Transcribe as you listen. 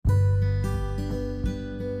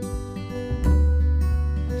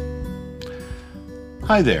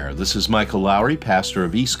Hi there, this is Michael Lowry, pastor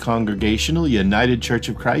of East Congregational United Church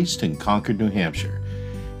of Christ in Concord, New Hampshire.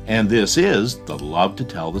 And this is the Love to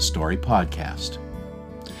Tell the Story podcast.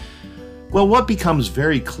 Well, what becomes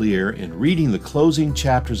very clear in reading the closing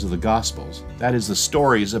chapters of the Gospels, that is the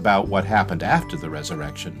stories about what happened after the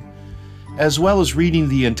resurrection, as well as reading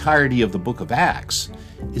the entirety of the book of Acts,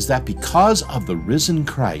 is that because of the risen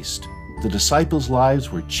Christ, the disciples'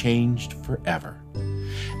 lives were changed forever.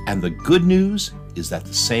 And the good news is that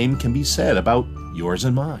the same can be said about yours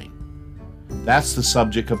and mine. That's the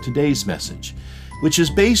subject of today's message, which is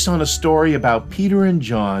based on a story about Peter and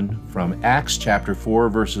John from Acts chapter 4,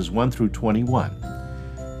 verses 1 through 21.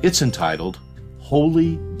 It's entitled,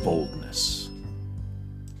 Holy Boldness.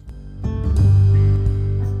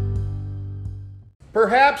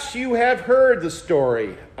 Perhaps you have heard the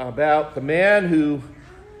story about the man who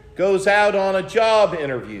goes out on a job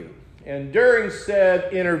interview. And during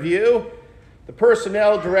said interview, the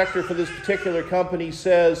personnel director for this particular company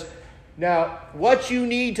says, now, what you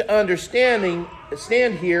need to understand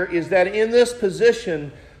here is that in this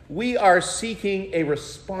position, we are seeking a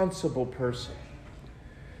responsible person.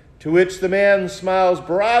 To which the man smiles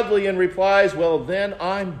broadly and replies, well, then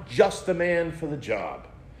I'm just the man for the job.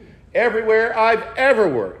 Everywhere I've ever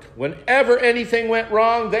worked, whenever anything went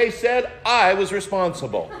wrong, they said I was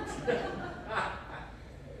responsible.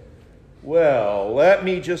 Well, let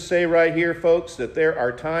me just say right here, folks, that there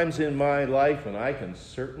are times in my life when I can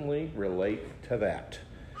certainly relate to that.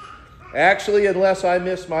 Actually, unless I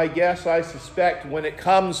miss my guess, I suspect when it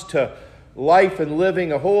comes to life and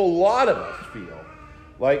living, a whole lot of us feel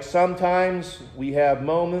like sometimes we have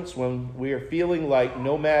moments when we are feeling like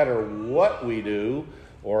no matter what we do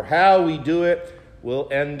or how we do it, we'll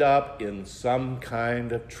end up in some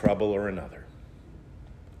kind of trouble or another.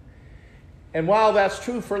 And while that's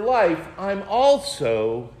true for life, I'm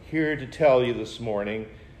also here to tell you this morning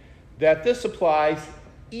that this applies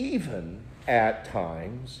even at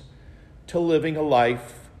times to living a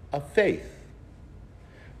life of faith.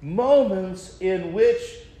 Moments in which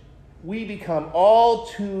we become all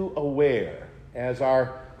too aware, as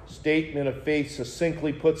our statement of faith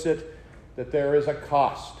succinctly puts it, that there is a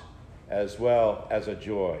cost as well as a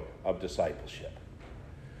joy of discipleship.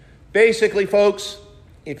 Basically, folks,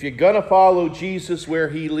 if you're going to follow Jesus where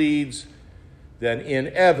he leads, then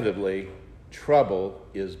inevitably trouble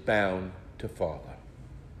is bound to follow.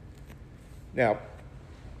 Now,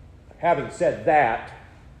 having said that,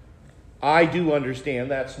 I do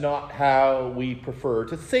understand that's not how we prefer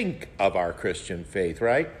to think of our Christian faith,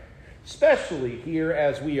 right? Especially here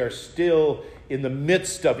as we are still in the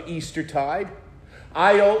midst of Eastertide.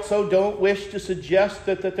 I also don't wish to suggest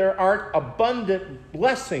that there aren't abundant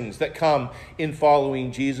blessings that come in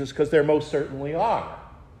following Jesus, because there most certainly are.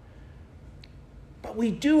 But we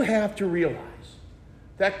do have to realize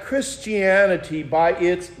that Christianity, by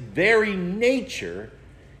its very nature,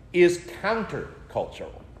 is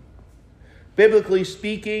countercultural. Biblically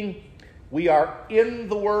speaking, we are in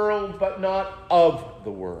the world, but not of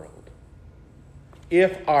the world.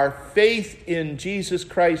 If our faith in Jesus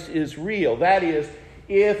Christ is real, that is,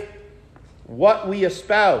 if what we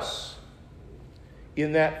espouse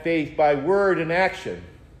in that faith by word and action,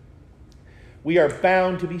 we are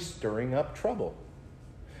bound to be stirring up trouble.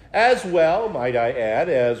 As well, might I add,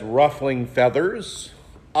 as ruffling feathers,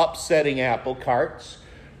 upsetting apple carts,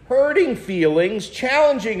 hurting feelings,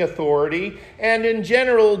 challenging authority, and in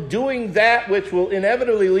general doing that which will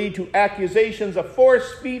inevitably lead to accusations of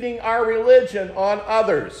force-feeding our religion on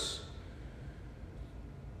others.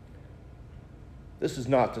 This is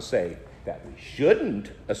not to say that we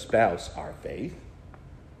shouldn't espouse our faith.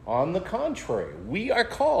 On the contrary, we are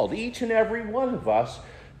called, each and every one of us,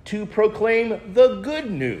 to proclaim the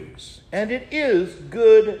good news. And it is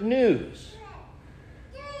good news.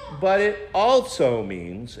 But it also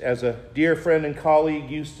means, as a dear friend and colleague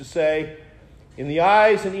used to say, in the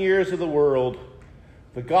eyes and ears of the world,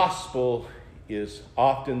 the gospel is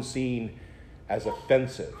often seen as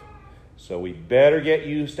offensive. So we better get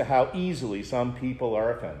used to how easily some people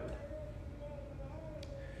are offended.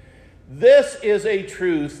 This is a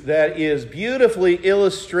truth that is beautifully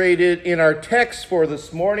illustrated in our text for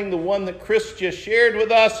this morning, the one that Chris just shared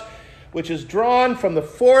with us, which is drawn from the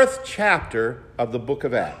 4th chapter of the book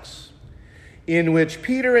of Acts, in which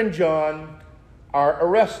Peter and John are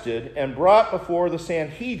arrested and brought before the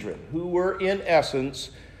Sanhedrin, who were in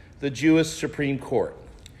essence the Jewish Supreme Court.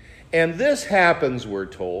 And this happens, we're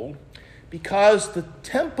told, because the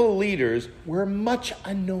temple leaders were much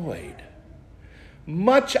annoyed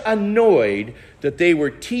that they were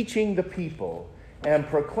teaching the people and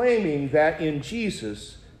proclaiming that in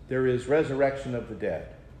Jesus there is resurrection of the dead.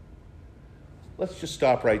 let's just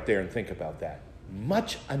stop right there and think about that.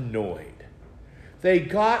 Much annoyed. They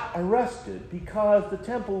got arrested because the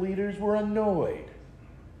temple leaders were annoyed.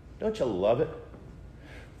 Don't you love it?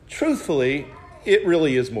 Truthfully, it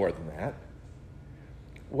really is more than that.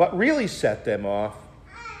 What really set them off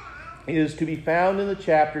is to be found in the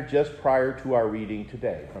chapter just prior to our reading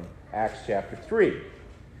today, from Acts chapter 3.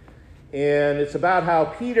 And it's about how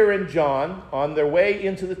Peter and John, on their way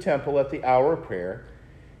into the temple at the hour of prayer,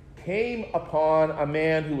 came upon a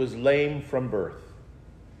man who was lame from birth.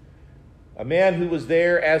 A man who was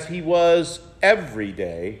there as he was every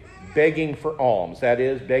day, begging for alms, that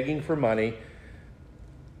is, begging for money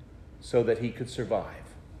so that he could survive.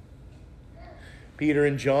 Peter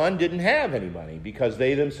and John didn't have any money because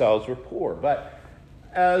they themselves were poor. But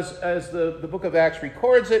as the book of Acts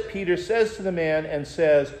records it, Peter says to the man and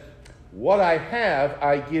says, "What I have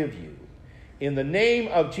I give you. In the name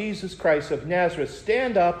of Jesus Christ of Nazareth,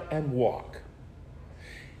 stand up and walk."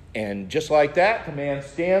 And just like that, the man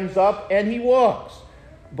stands up and he walks.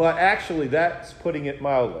 But actually, that's putting it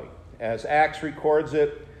mildly. As Acts records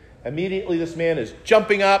it, immediately this man is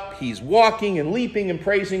jumping up, he's walking and leaping and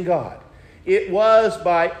praising God. It was,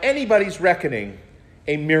 by anybody's reckoning,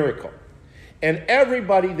 a miracle. And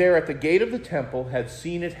everybody there at the gate of the temple had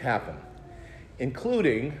seen it happen,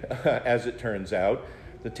 including, as it turns out,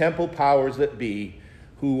 the temple powers that be,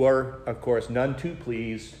 who were, of course, none too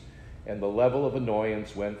pleased, and the level of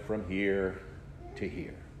annoyance went from here to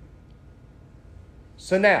here.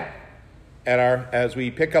 So now, as we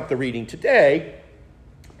pick up the reading today,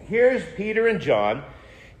 here's Peter and John,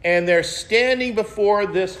 and they're standing before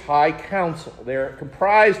this high council. They're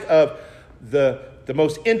comprised of the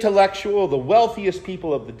most intellectual, the wealthiest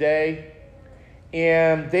people of the day,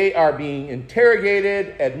 and they are being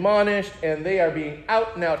interrogated, admonished, and they are being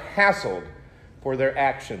out and out hassled for their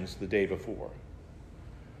actions the day before.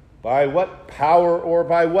 By what power or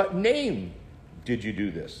by what name did you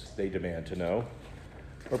do this? They demand to know.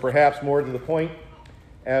 Or perhaps more to the point,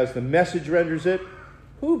 as the message renders it,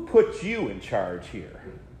 who put you in charge here?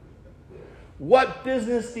 What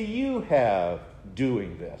business do you have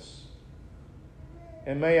doing this?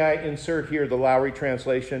 And may I insert here the Lowry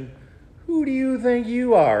translation, who do you think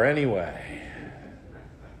you are anyway?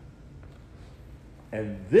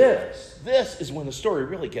 And this is when the story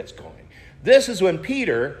really gets going. This is when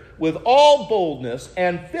Peter, with all boldness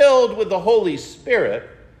and filled with the Holy Spirit,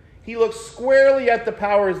 he looks squarely at the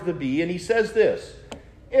powers that be and he says this,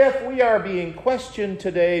 "If we are being questioned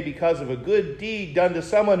today because of a good deed done to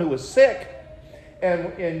someone who was sick,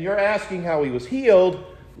 and you're asking how he was healed,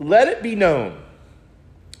 let it be known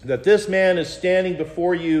that this man is standing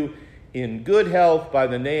before you in good health by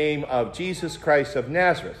the name of Jesus Christ of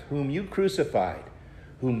Nazareth, whom you crucified,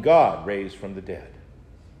 whom God raised from the dead."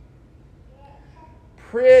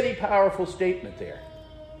 Pretty powerful statement there.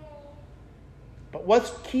 But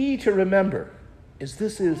what's key to remember is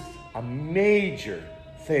this is a major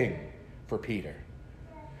thing for Peter,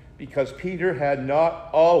 because Peter had not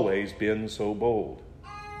always been so bold.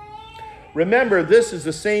 Remember, this is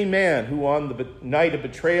the same man who on the night of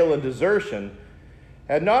betrayal and desertion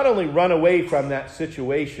had not only run away from that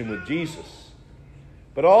situation with Jesus,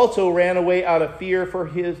 but also ran away out of fear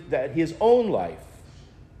that his own life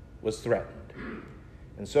was threatened.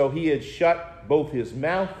 And so he had shut both his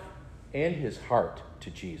mouth and his heart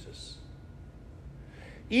to Jesus.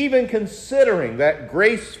 Even considering that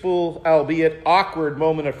graceful, albeit awkward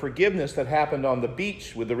moment of forgiveness that happened on the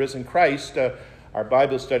beach with the risen Christ, our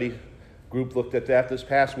Bible study group looked at that this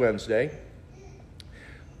past Wednesday.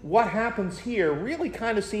 What happens here really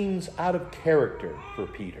kind of seems out of character for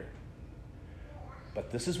Peter.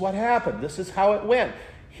 But this is what happened. This is how it went.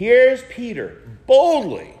 Here's Peter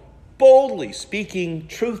boldly speaking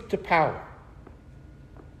truth to power.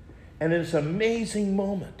 And it's an amazing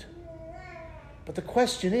moment. But the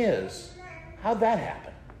question is, how'd that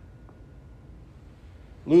happen?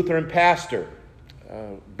 Lutheran pastor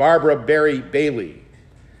Barbara Barry Bailey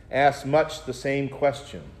asked much the same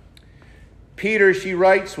question. Peter, she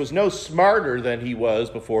writes, was no smarter than he was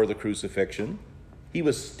before the crucifixion. He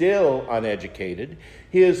was still uneducated.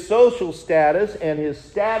 His social status and his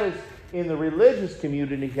status in the religious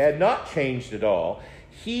community had not changed at all.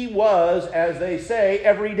 He was, as they say,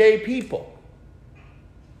 everyday people.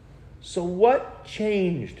 So what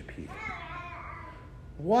changed Peter?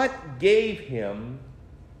 What gave him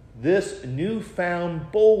this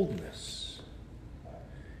newfound boldness?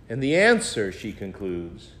 And the answer, she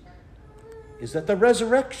concludes, is that the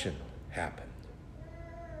resurrection happened.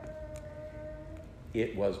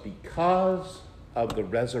 It was because of the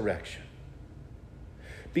resurrection.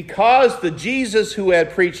 Because the Jesus who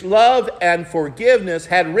had preached love and forgiveness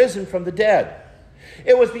had risen from the dead.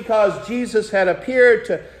 It was because Jesus had appeared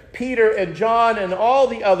to Peter and John and all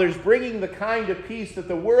the others, bringing the kind of peace that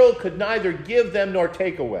the world could neither give them nor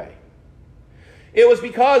take away. It was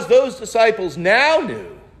because those disciples now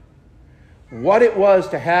knew what it was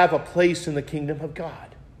to have a place in the kingdom of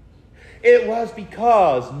God. It was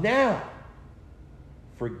because now,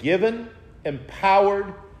 forgiven,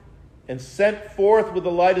 empowered, and sent forth with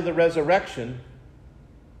the light of the resurrection,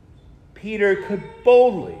 Peter could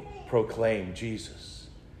boldly proclaim Jesus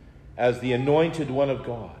as the anointed one of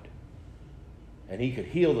God, and he could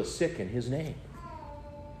heal the sick in his name.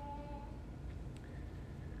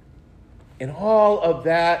 And all of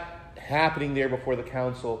that happening there before the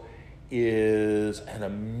council is an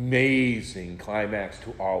amazing climax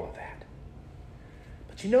to all of that.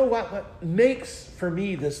 But you know what makes, for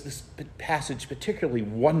me, this passage particularly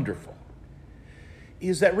wonderful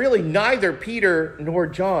is that really neither Peter nor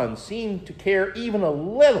John seemed to care even a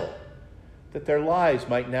little that their lives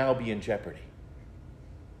might now be in jeopardy.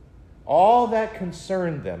 All that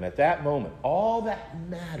concerned them at that moment, all that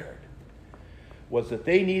mattered, was that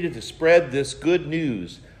they needed to spread this good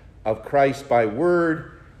news of Christ by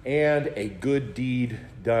word and a good deed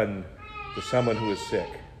done to someone who is sick.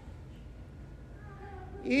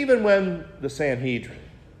 Even when the Sanhedrin,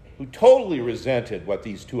 who totally resented what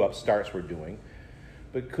these two upstarts were doing,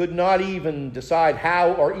 but could not even decide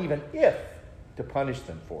how or even if to punish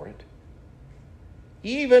them for it,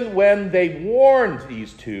 even when they warned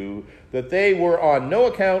these two that they were on no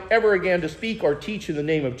account ever again to speak or teach in the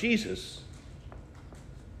name of Jesus,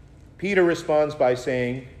 Peter responds by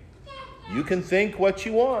saying, "You can think what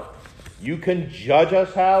you want. You can judge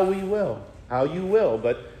us how you will,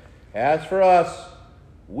 but as for us,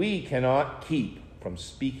 we cannot keep from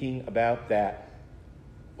speaking about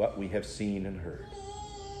what we have seen and heard."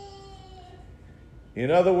 In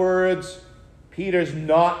other words, Peter's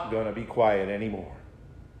not going to be quiet anymore.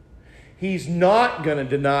 He's not going to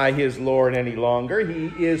deny his Lord any longer.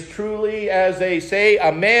 He is truly, as they say,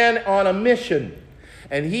 a man on a mission.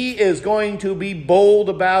 And he is going to be bold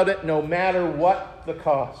about it no matter what the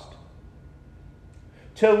cost.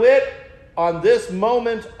 To wit, on this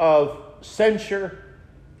moment of censure,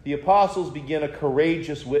 the apostles begin a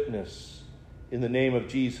courageous witness in the name of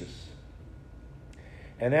Jesus.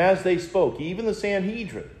 And as they spoke, even the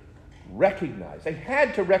Sanhedrin they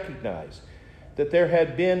had to recognize that there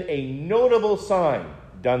had been a notable sign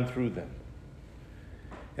done through them.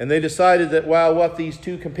 And they decided that while what these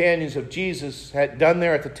two companions of Jesus had done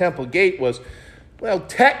there at the temple gate was,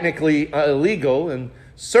 technically illegal and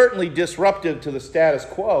certainly disruptive to the status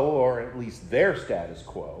quo, or at least their status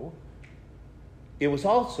quo, it was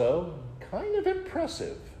also kind of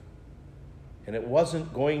impressive. And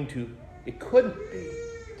it couldn't be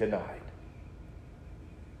denied.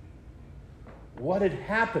 What had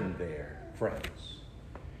happened there, friends,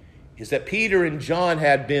 is that Peter and John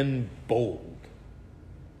had been bold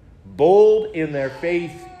in their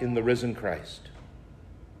faith in the risen Christ.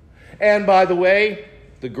 And by the way,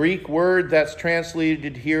 the Greek word that's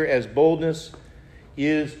translated here as boldness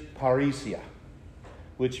is parrhesia,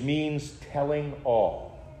 which means telling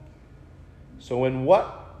all. So in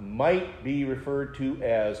what might be referred to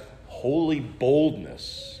as holy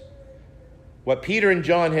boldness, what Peter and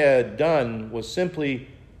John had done was simply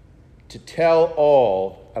to tell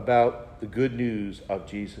all about the good news of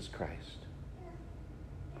Jesus Christ.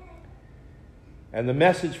 And the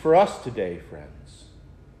message for us today, friends,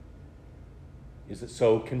 is that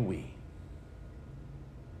so can we.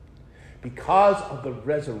 Because of the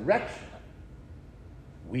resurrection,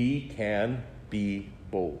 we can be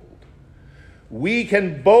bold. We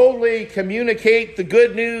can boldly communicate the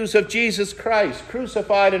good news of Jesus Christ,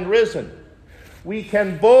 crucified and risen. We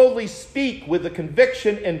can boldly speak with the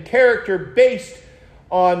conviction and character based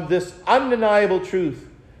on this undeniable truth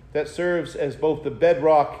that serves as both the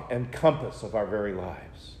bedrock and compass of our very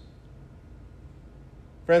lives.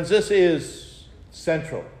 Friends, this is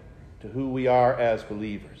central to who we are as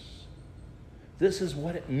believers. This is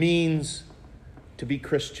what it means to be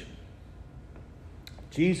Christian.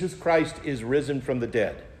 Jesus Christ is risen from the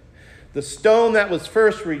dead. The stone that was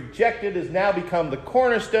first rejected has now become the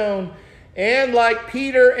cornerstone. And like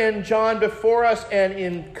Peter and John before us, and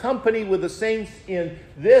in company with the saints in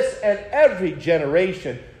this and every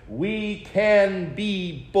generation, we can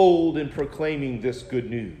be bold in proclaiming this good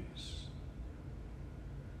news.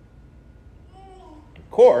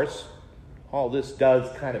 Of course, all this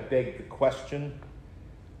does kind of beg the question,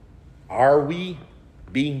 are we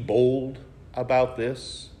being bold about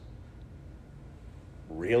this?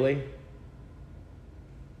 Really?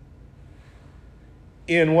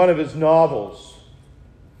 In one of his novels,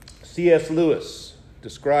 C.S. Lewis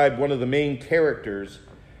described one of the main characters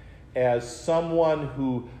as someone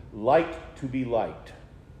who liked to be liked.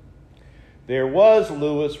 There was,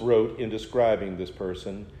 Lewis wrote in describing this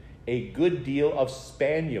person, a good deal of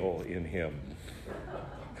spaniel in him.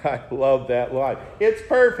 I love that line. It's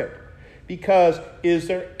perfect, because is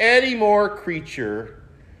there any more creature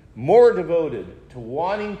more devoted to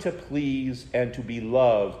wanting to please and to be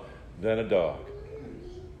loved than a dog?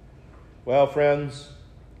 Well, friends,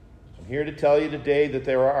 I'm here to tell you today that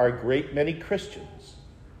there are a great many Christians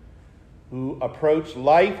who approach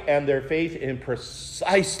life and their faith in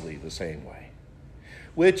precisely the same way,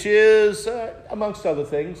 which is, amongst other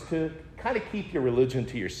things, to kind of keep your religion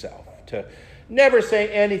to yourself, to never say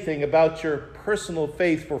anything about your personal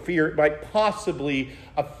faith for fear it might possibly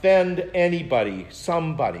offend anybody,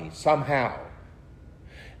 somebody, somehow.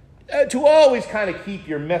 To always kind of keep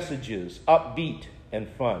your messages upbeat and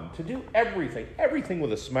fun. To do everything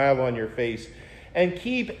with a smile on your face, and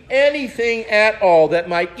keep anything at all that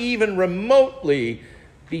might even remotely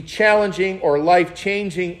be challenging or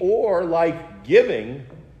life-changing or life-giving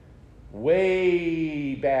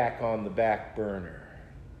way back on the back burner,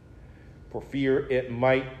 for fear it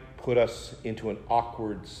might put us into an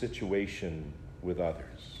awkward situation with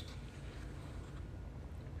others.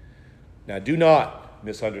 Now, do not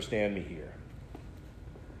misunderstand me here.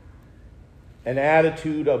 An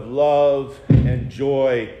attitude of love and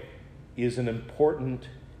joy is an important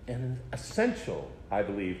and an essential, I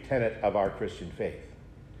believe, tenet of our Christian faith.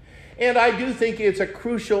 And I do think it's a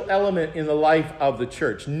crucial element in the life of the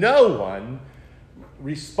church. No one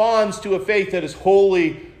responds to a faith that is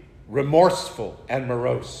wholly remorseful and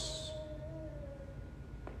morose.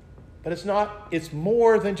 But it's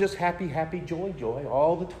more than just happy, happy, joy, joy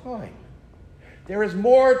all the time. There is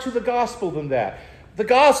more to the gospel than that. The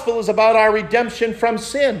gospel is about our redemption from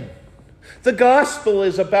sin. The gospel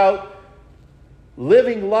is about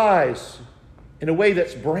living lives in a way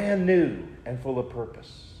that's brand new and full of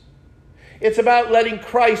purpose. It's about letting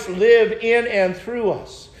Christ live in and through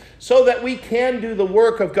us so that we can do the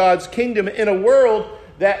work of God's kingdom in a world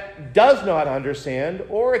that does not understand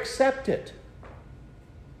or accept it.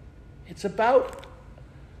 It's about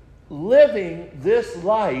living this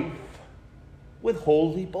life with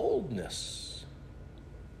holy boldness.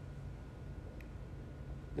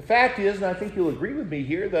 The fact is, and I think you'll agree with me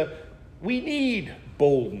here, that we need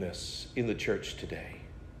boldness in the church today.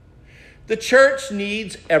 The church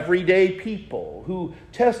needs everyday people who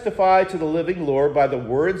testify to the living Lord by the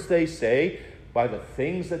words they say, by the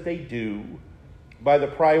things that they do, by the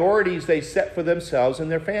priorities they set for themselves and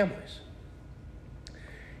their families.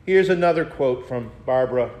 Here's another quote from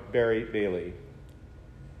Barbara Barry Bailey.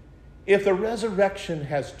 If the resurrection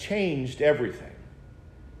has changed everything,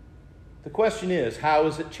 the question is, how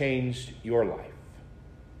has it changed your life?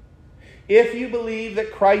 If you believe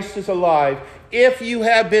that Christ is alive, if you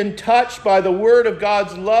have been touched by the word of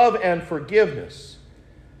God's love and forgiveness,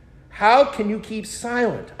 how can you keep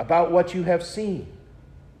silent about what you have seen?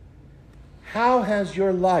 How has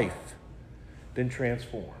your life been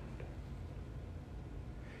transformed?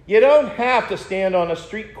 You don't have to stand on a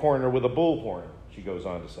street corner with a bullhorn, she goes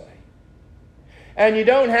on to say. And you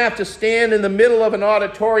don't have to stand in the middle of an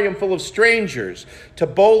auditorium full of strangers to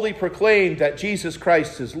boldly proclaim that Jesus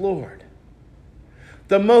Christ is Lord.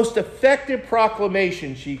 The most effective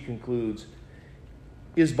proclamation, she concludes,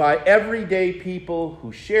 is by everyday people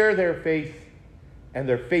who share their faith and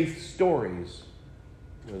their faith stories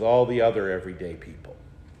with all the other everyday people.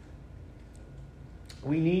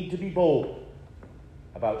 We need to be bold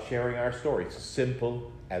about sharing our stories. It's as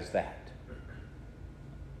simple as that.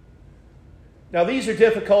 Now, these are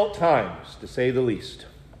difficult times, to say the least.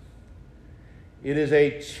 It is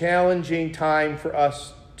a challenging time for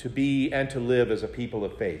us to be and to live as a people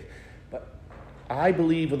of faith. But I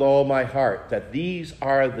believe with all my heart that these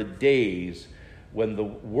are the days when the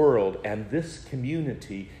world and this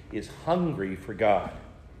community is hungry for God.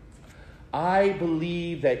 I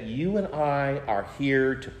believe that you and I are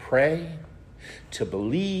here to pray, to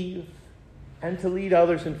believe, and to lead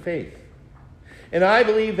others in faith. And I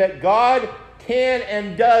believe that God can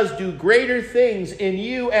and does do greater things in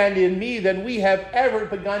you and in me than we have ever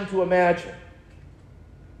begun to imagine.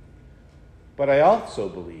 But I also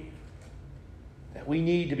believe that we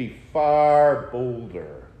need to be far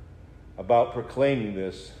bolder about proclaiming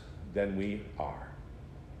this than we are.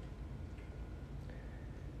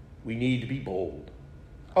 We need to be bold.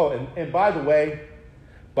 Oh, and by the way,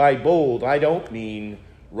 by bold, I don't mean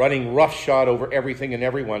running roughshod over everything and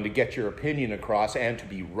everyone to get your opinion across and to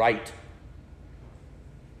be right.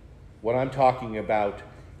 What I'm talking about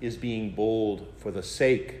is being bold for the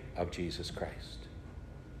sake of Jesus Christ.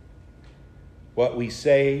 what we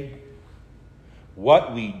say,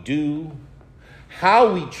 what we do,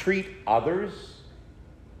 how we treat others,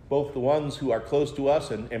 both the ones who are close to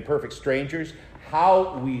us and perfect strangers,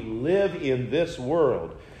 how we live in this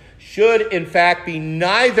world, should in fact be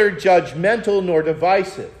neither judgmental nor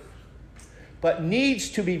divisive, but needs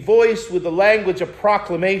to be voiced with the language of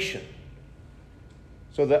proclamation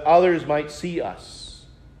so that others might see us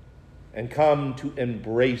and come to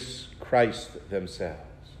embrace Christ themselves.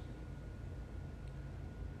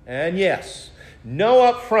 And yes, know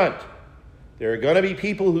up front, there are going to be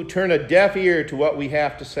people who turn a deaf ear to what we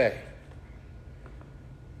have to say.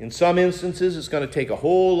 In some instances, it's going to take a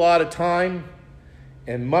whole lot of time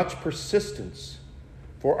and much persistence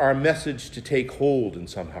for our message to take hold in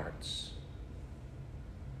some hearts.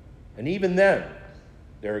 And even then,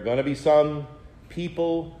 there are going to be some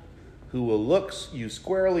people who will look you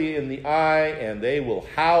squarely in the eye and they will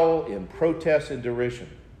howl in protest and derision.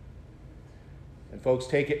 And folks,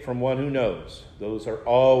 take it from one who knows. Those are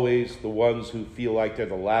always the ones who feel like they're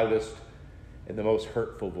the loudest and the most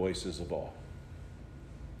hurtful voices of all.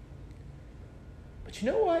 But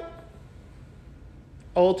you know what?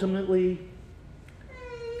 Ultimately,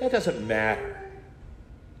 that doesn't matter.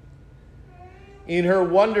 In her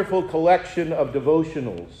wonderful collection of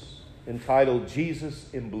devotionals entitled Jesus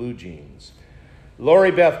in Blue Jeans,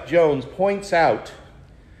 Lori Beth Jones points out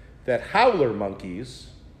that howler monkeys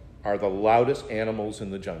are the loudest animals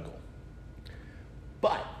in the jungle.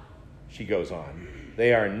 But, she goes on,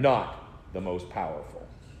 they are not the most powerful.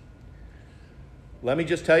 Let me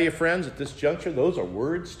just tell you, friends, at this juncture, those are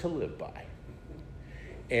words to live by.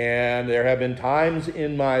 And there have been times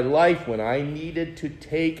in my life when I needed to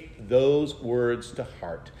take those words to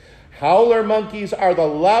heart. Howler monkeys are the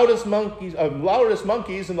loudest monkeys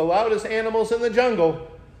and the loudest animals in the jungle,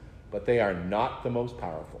 but they are not the most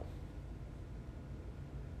powerful.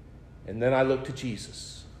 And then I looked to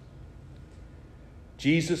Jesus.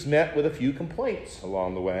 Jesus met with a few complaints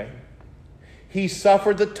along the way. He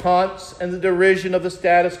suffered the taunts and the derision of the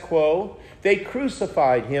status quo. They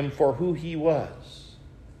crucified him for who he was.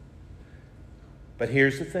 But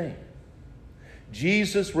here's the thing.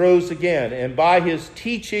 Jesus rose again, and by his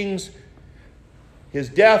teachings, his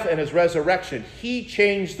death and his resurrection, he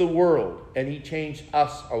changed the world, and he changed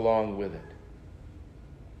us along with it.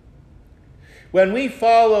 When we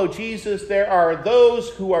follow Jesus, there are those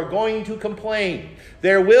who are going to complain.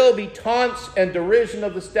 There will be taunts and derision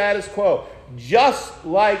of the status quo, just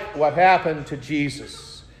like what happened to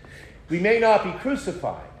Jesus. We may not be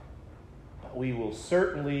crucified, but we will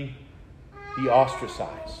certainly be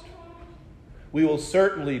ostracized. We will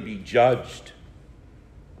certainly be judged.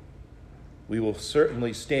 We will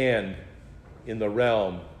certainly stand in the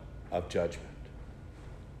realm of judgment.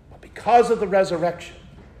 But because of the resurrection,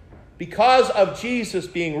 because of Jesus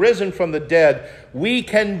being risen from the dead, we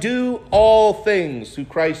can do all things through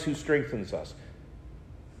Christ who strengthens us.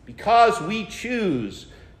 Because we choose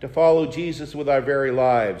to follow Jesus with our very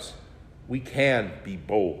lives, we can be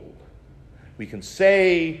bold. We can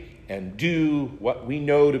say and do what we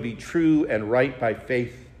know to be true and right by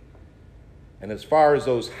faith. And as far as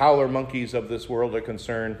those howler monkeys of this world are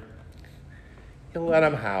concerned, you'll let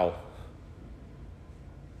them howl.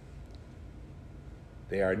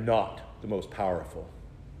 They are not the most powerful.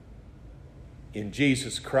 In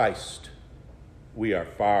Jesus Christ, we are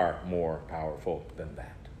far more powerful than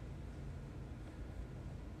that.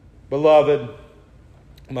 Beloved,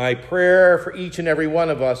 my prayer for each and every one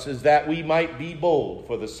of us is that we might be bold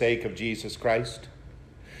for the sake of Jesus Christ,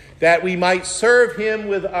 that we might serve him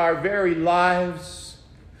with our very lives,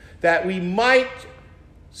 that we might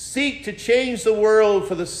seek to change the world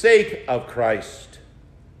for the sake of Christ,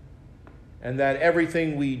 and that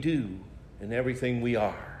everything we do and everything we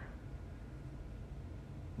are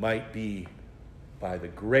might be by the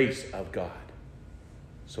grace of God.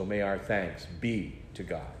 So may our thanks be to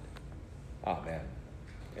God. Amen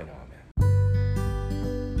and amen.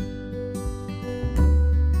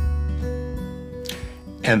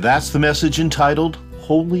 And that's the message entitled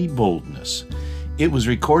Holy Boldness. It was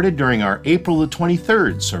recorded during our April the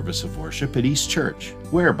 23rd service of worship at East Church,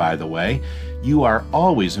 where, by the way, you are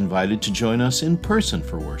always invited to join us in person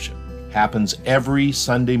for worship. Happens every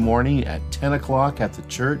Sunday morning at 10 o'clock at the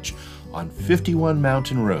church on 51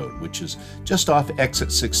 Mountain Road, which is just off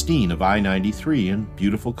exit 16 of I-93 in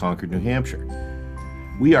beautiful Concord, New Hampshire.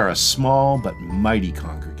 We are a small but mighty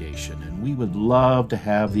congregation, and we would love to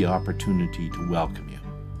have the opportunity to welcome you.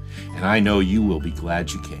 And I know you will be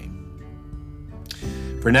glad you came.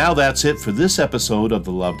 For now, that's it for this episode of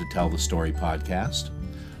the Love to Tell the Story podcast.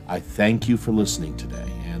 I thank you for listening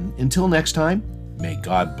today, and until next time, may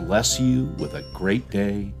God bless you with a great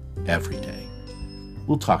day every day.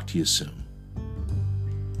 We'll talk to you soon.